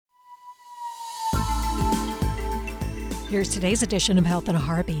Here's today's edition of Health in a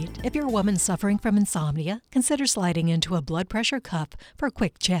Heartbeat. If you're a woman suffering from insomnia, consider sliding into a blood pressure cuff for a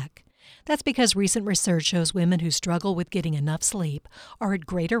quick check. That's because recent research shows women who struggle with getting enough sleep are at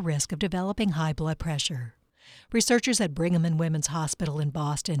greater risk of developing high blood pressure. Researchers at Brigham and Women's Hospital in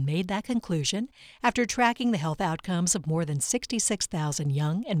Boston made that conclusion after tracking the health outcomes of more than 66,000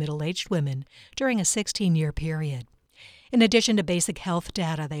 young and middle-aged women during a 16-year period. In addition to basic health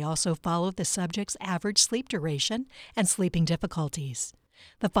data, they also followed the subject's average sleep duration and sleeping difficulties.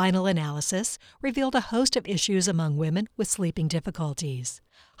 The final analysis revealed a host of issues among women with sleeping difficulties: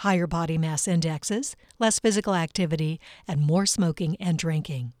 higher body mass indexes, less physical activity, and more smoking and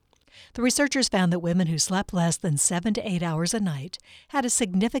drinking. The researchers found that women who slept less than 7 to 8 hours a night had a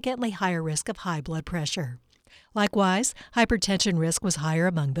significantly higher risk of high blood pressure. Likewise, hypertension risk was higher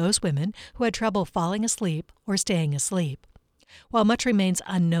among those women who had trouble falling asleep or staying asleep. While much remains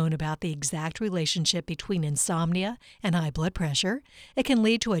unknown about the exact relationship between insomnia and high blood pressure, it can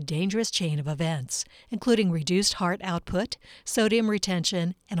lead to a dangerous chain of events, including reduced heart output, sodium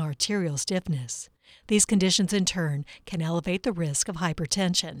retention, and arterial stiffness. These conditions, in turn, can elevate the risk of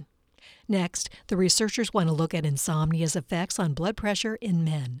hypertension. Next, the researchers want to look at insomnia's effects on blood pressure in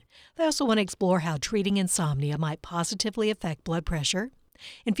men. They also want to explore how treating insomnia might positively affect blood pressure.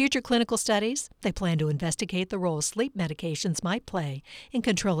 In future clinical studies, they plan to investigate the role sleep medications might play in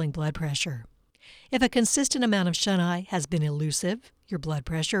controlling blood pressure. If a consistent amount of shut-eye has been elusive, your blood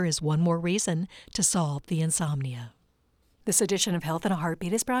pressure is one more reason to solve the insomnia. This edition of Health in a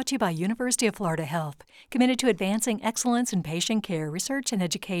Heartbeat is brought to you by University of Florida Health, committed to advancing excellence in patient care, research, and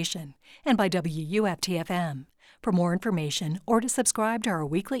education, and by WUFT-FM. For more information or to subscribe to our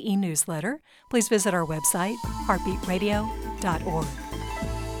weekly e-newsletter, please visit our website, heartbeatradio.org.